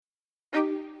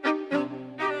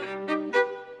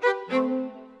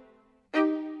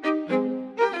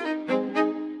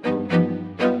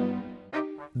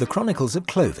The Chronicles of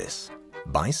Clovis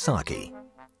by Saki.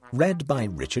 Read by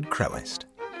Richard Crowest.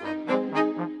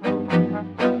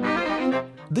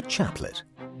 The Chaplet.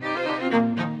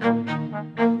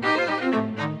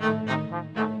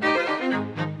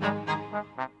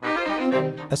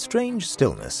 A strange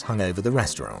stillness hung over the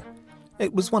restaurant.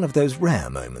 It was one of those rare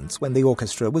moments when the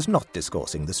orchestra was not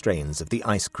discoursing the strains of the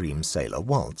Ice Cream Sailor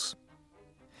Waltz.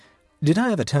 "Did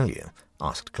I ever tell you,"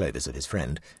 asked Clovis of his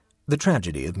friend, "the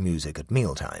tragedy of music at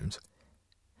mealtimes?"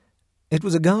 It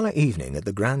was a gala evening at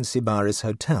the Grand Sybaris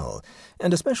Hotel,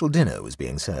 and a special dinner was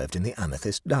being served in the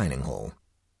Amethyst Dining Hall.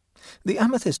 The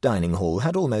Amethyst Dining Hall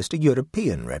had almost a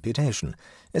European reputation,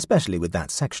 especially with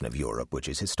that section of Europe which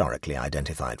is historically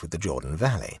identified with the Jordan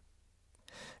Valley.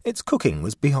 Its cooking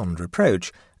was beyond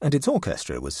reproach, and its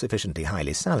orchestra was sufficiently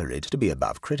highly salaried to be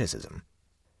above criticism.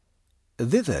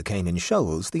 Thither came in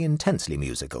shoals the intensely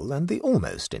musical and the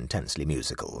almost intensely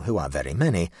musical, who are very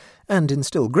many, and in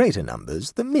still greater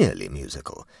numbers the merely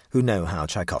musical, who know how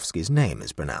Tchaikovsky's name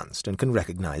is pronounced and can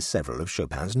recognize several of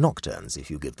Chopin's nocturnes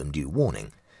if you give them due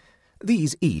warning.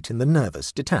 These eat in the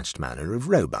nervous, detached manner of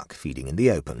roebuck feeding in the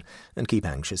open, and keep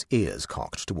anxious ears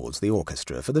cocked towards the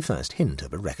orchestra for the first hint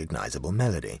of a recognizable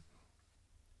melody.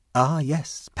 "Ah,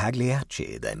 yes,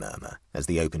 Pagliacci," they murmur, as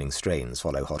the opening strains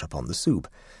follow hot upon the soup,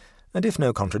 and if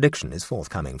no contradiction is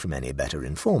forthcoming from any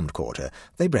better-informed quarter,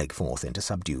 they break forth into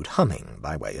subdued humming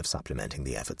by way of supplementing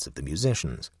the efforts of the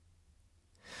musicians.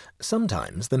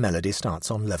 Sometimes the melody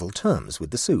starts on level terms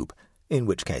with the soup, in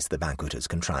which case the banqueters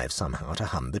contrive somehow to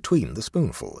hum between the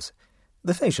spoonfuls.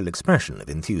 The facial expression of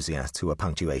enthusiasts who are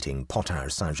punctuating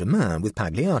Potage Saint-Germain with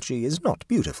Pagliacci is not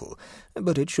beautiful,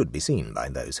 but it should be seen by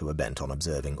those who are bent on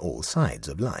observing all sides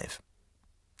of life.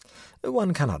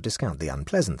 One cannot discount the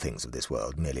unpleasant things of this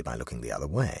world merely by looking the other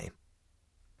way.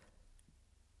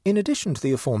 In addition to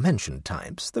the aforementioned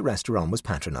types, the restaurant was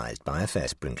patronized by a fair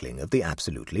sprinkling of the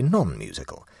absolutely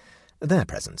non-musical. Their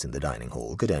presence in the dining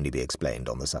hall could only be explained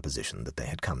on the supposition that they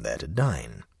had come there to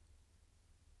dine.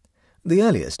 The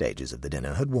earlier stages of the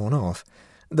dinner had worn off.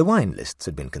 The wine lists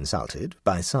had been consulted,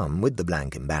 by some with the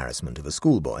blank embarrassment of a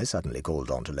schoolboy suddenly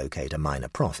called on to locate a minor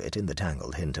prophet in the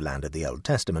tangled hinterland of the Old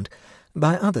Testament,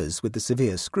 by others with the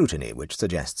severe scrutiny which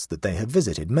suggests that they have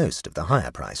visited most of the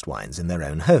higher-priced wines in their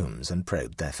own homes and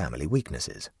probed their family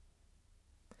weaknesses.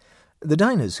 The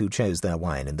diners who chose their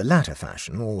wine in the latter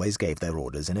fashion always gave their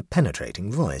orders in a penetrating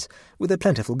voice, with a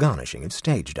plentiful garnishing of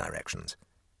stage directions.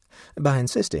 By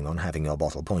insisting on having your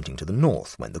bottle pointing to the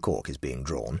north when the cork is being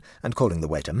drawn, and calling the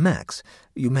waiter Max,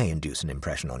 you may induce an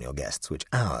impression on your guests which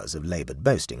hours of laboured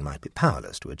boasting might be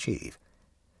powerless to achieve.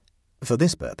 For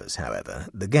this purpose, however,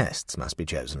 the guests must be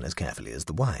chosen as carefully as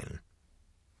the wine.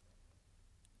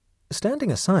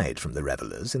 Standing aside from the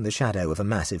revellers in the shadow of a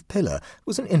massive pillar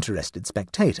was an interested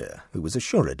spectator who was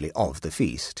assuredly of the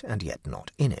feast and yet not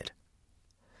in it.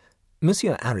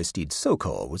 Monsieur Aristide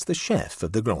Socor was the chef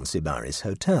of the Grand Sybaris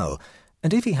Hotel,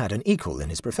 and if he had an equal in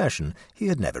his profession, he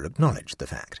had never acknowledged the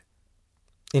fact.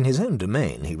 In his own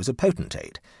domain he was a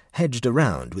potentate, hedged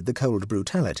around with the cold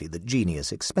brutality that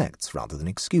genius expects rather than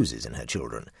excuses in her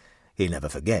children. He never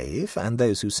forgave, and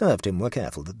those who served him were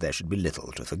careful that there should be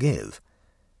little to forgive.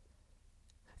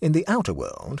 In the outer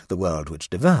world, the world which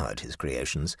devoured his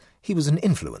creations, he was an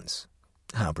influence.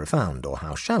 How profound or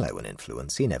how shallow an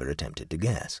influence he never attempted to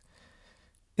guess.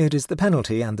 It is the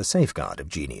penalty and the safeguard of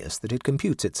genius that it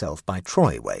computes itself by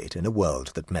troy weight in a world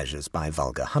that measures by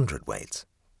vulgar hundredweights.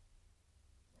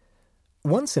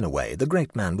 Once in a way, the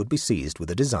great man would be seized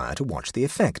with a desire to watch the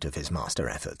effect of his master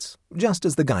efforts, just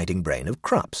as the guiding brain of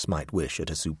Krups might wish at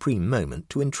a supreme moment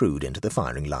to intrude into the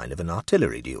firing line of an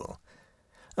artillery duel.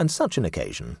 And such an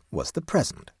occasion was the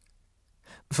present.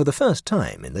 For the first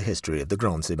time in the history of the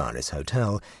Grand Sybaris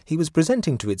Hotel, he was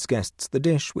presenting to its guests the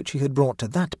dish which he had brought to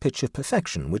that pitch of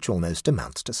perfection which almost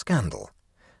amounts to scandal.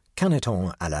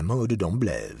 Caneton à la mode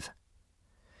d'Amblève.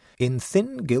 In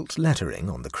thin gilt lettering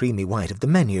on the creamy white of the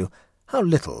menu, how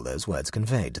little those words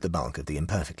conveyed to the bulk of the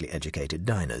imperfectly educated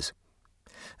diners.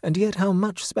 And yet how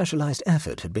much specialized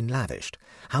effort had been lavished,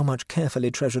 how much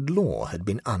carefully treasured lore had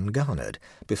been ungarnered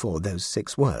before those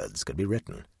 6 words could be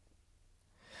written.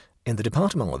 In the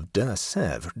department of de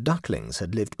Sèvres, ducklings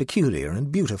had lived peculiar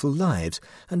and beautiful lives,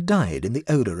 and died in the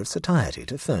odour of satiety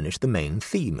to furnish the main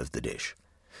theme of the dish.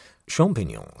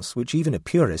 Champignons, which even a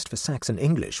purist for Saxon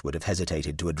English would have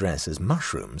hesitated to address as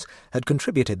mushrooms, had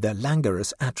contributed their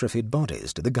languorous, atrophied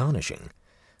bodies to the garnishing,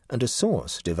 and a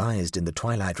sauce devised in the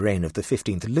twilight reign of the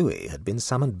 15th Louis had been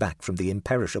summoned back from the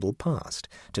imperishable past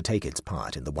to take its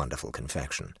part in the wonderful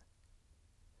confection.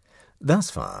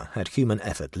 Thus far had human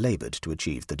effort laboured to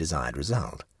achieve the desired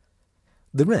result.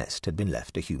 The rest had been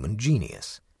left to human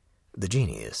genius, the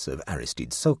genius of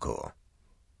Aristide Saucourt.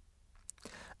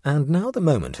 And now the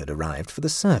moment had arrived for the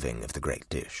serving of the great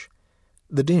dish,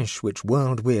 the dish which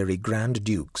world-weary grand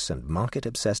dukes and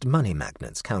market-obsessed money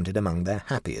magnates counted among their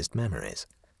happiest memories.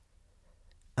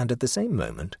 And at the same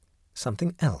moment,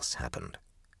 something else happened.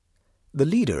 The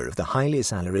leader of the highly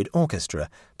salaried orchestra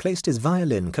placed his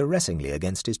violin caressingly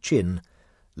against his chin,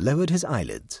 lowered his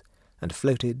eyelids, and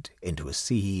floated into a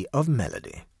sea of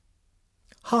melody.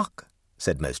 "Hark!"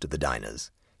 said most of the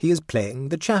diners. "He is playing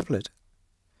the Chaplet."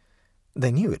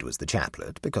 They knew it was the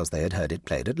Chaplet because they had heard it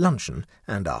played at luncheon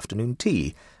and afternoon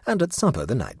tea and at supper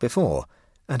the night before,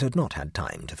 and had not had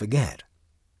time to forget.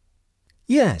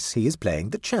 "Yes, he is playing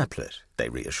the Chaplet," they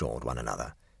reassured one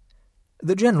another.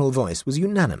 The general voice was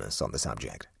unanimous on the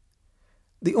subject.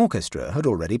 The orchestra had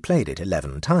already played it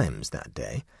 11 times that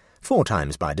day, 4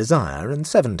 times by desire and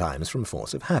 7 times from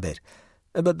force of habit,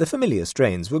 but the familiar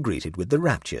strains were greeted with the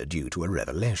rapture due to a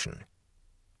revelation.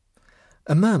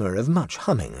 A murmur of much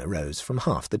humming arose from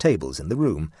half the tables in the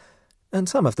room, and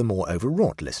some of the more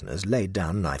overwrought listeners laid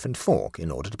down knife and fork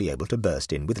in order to be able to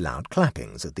burst in with loud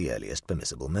clappings at the earliest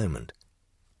permissible moment.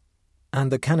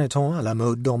 And the canetons à la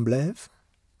mode d'Amblève?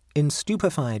 In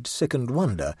stupefied, sickened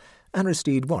wonder,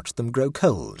 Aristide watched them grow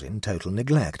cold in total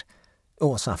neglect,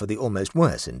 or suffer the almost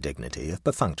worse indignity of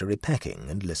perfunctory pecking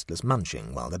and listless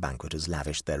munching while the banqueters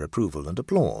lavished their approval and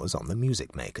applause on the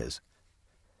music-makers.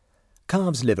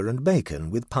 Calves' liver and bacon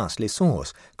with parsley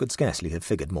sauce could scarcely have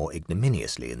figured more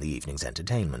ignominiously in the evening's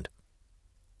entertainment.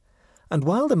 And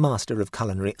while the master of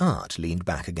culinary art leaned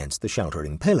back against the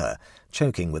sheltering pillar,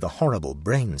 choking with a horrible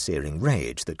brain-searing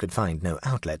rage that could find no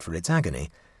outlet for its agony,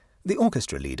 the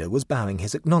orchestra leader was bowing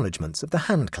his acknowledgments of the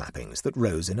hand-clappings that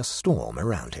rose in a storm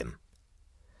around him.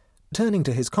 Turning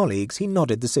to his colleagues, he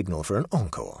nodded the signal for an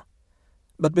encore.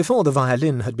 But before the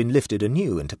violin had been lifted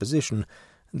anew into position,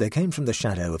 there came from the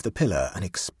shadow of the pillar an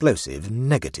explosive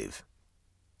negative.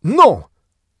 "No!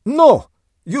 No!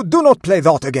 You do not play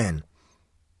that again!"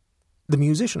 The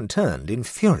musician turned in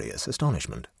furious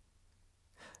astonishment.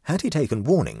 Had he taken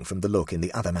warning from the look in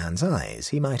the other man's eyes,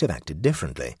 he might have acted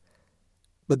differently.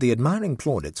 But the admiring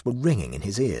plaudits were ringing in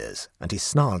his ears, and he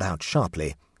snarled out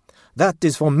sharply, "That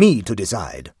is for me to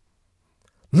decide."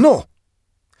 "No!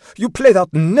 You play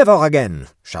that never again!"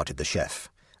 shouted the chef,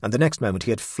 and the next moment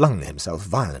he had flung himself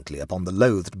violently upon the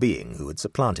loathed being who had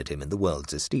supplanted him in the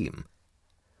world's esteem.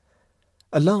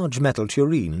 A large metal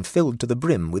tureen filled to the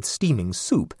brim with steaming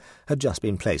soup had just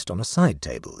been placed on a side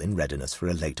table in readiness for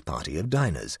a late party of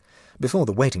diners. Before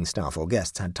the waiting staff or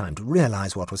guests had time to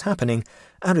realize what was happening,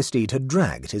 Aristide had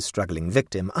dragged his struggling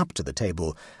victim up to the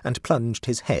table and plunged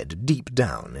his head deep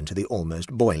down into the almost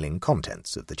boiling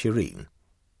contents of the tureen.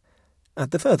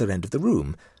 At the further end of the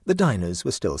room, the diners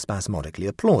were still spasmodically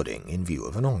applauding in view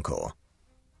of an encore.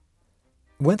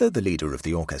 Whether the leader of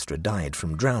the orchestra died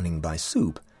from drowning by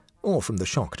soup, or from the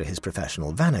shock to his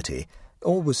professional vanity,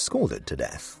 or was scalded to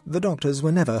death, the doctors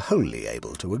were never wholly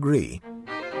able to agree.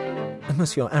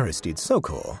 Monsieur Aristide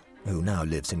Saucourt, who now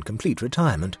lives in complete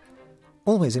retirement,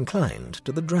 always inclined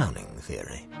to the drowning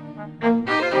theory.